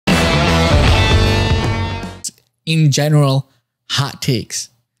in general hot takes.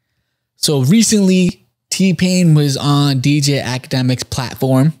 So recently, T-Pain was on DJ Academic's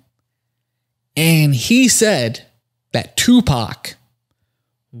platform, and he said that Tupac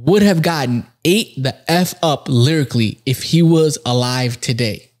would have gotten ate the F up lyrically if he was alive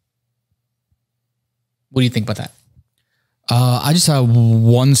today. What do you think about that? I just have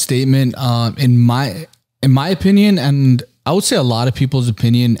one statement. In my opinion, and I would say a lot of people's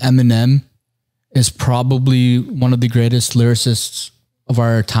opinion, Eminem is probably one of the greatest lyricists of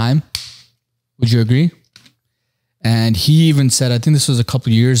our time. Would you agree? And he even said, I think this was a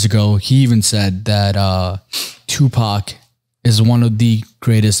couple of years ago, he even said that Tupac is one of the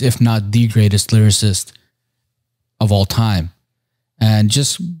greatest, if not the greatest lyricist of all time. And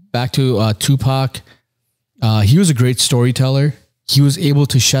just back to Tupac, he was a great storyteller. He was able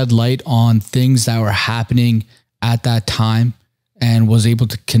to shed light on things that were happening at that time and was able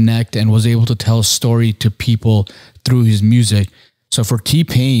to connect and was able to tell a story to people through his music. So for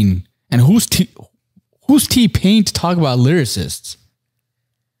T-Pain, and who's T-Pain to talk about lyricists?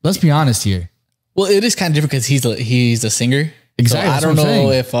 Let's be honest here. Well, it is kind of different because he's a singer. Exactly. So I don't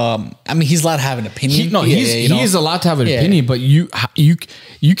know if I mean, he's allowed to have an opinion. He's allowed to have an opinion, but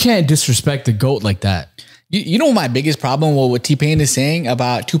you can't disrespect the GOAT like that. You know what my biggest problem with what T-Pain is saying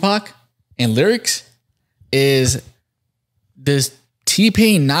about Tupac and lyrics is, does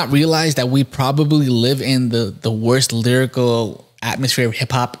T-Pain not realize that we probably live in the worst lyrical atmosphere of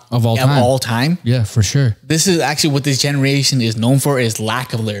hip hop of all time? Yeah, for sure. This is actually what this generation is known for, is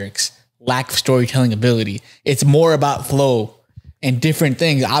lack of lyrics, lack of storytelling ability. It's more about flow and different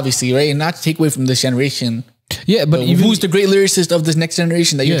things, obviously, right? And not to take away from this generation. Yeah, but even who's the great lyricist of this next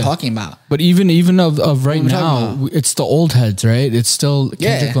generation that you're talking about? But even of right now, it's the old heads, right? It's still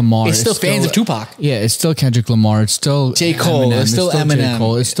Kendrick Lamar. It's still fans of Tupac. Yeah, it's still Kendrick Lamar. It's still J. Cole. Eminem. It's still Eminem. J.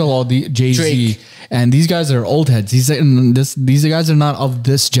 Cole. It's still all the Jay-Z. Drake. And these guys are old heads. These guys are not of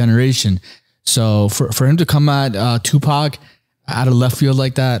this generation. So for him to come at Tupac out of left field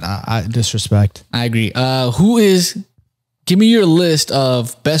like that, I disrespect. I agree. Give me your list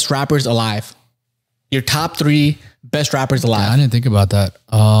of best rappers alive. Your top 3 best rappers alive. Yeah, I didn't think about that.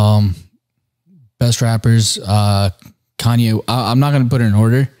 Best rappers, Kanye. I'm not going to put it in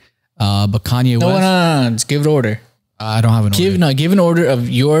order, but Kanye West. No. Just give it order. I don't have an order. Give an order of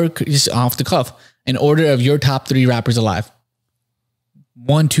your, just off the cuff, an order of your top 3 rappers alive.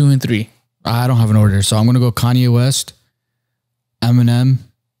 1, 2, and 3. I don't have an order, so I'm going to go Kanye West, Eminem.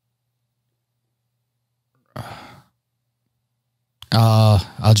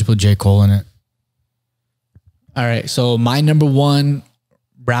 I'll just put J. Cole in it. All right. So my number 1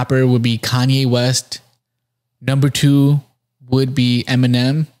 rapper would be Kanye West. Number 2 would be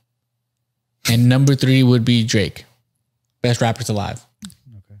Eminem. And number 3 would be Drake. Best rappers alive.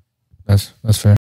 Okay. That's fair.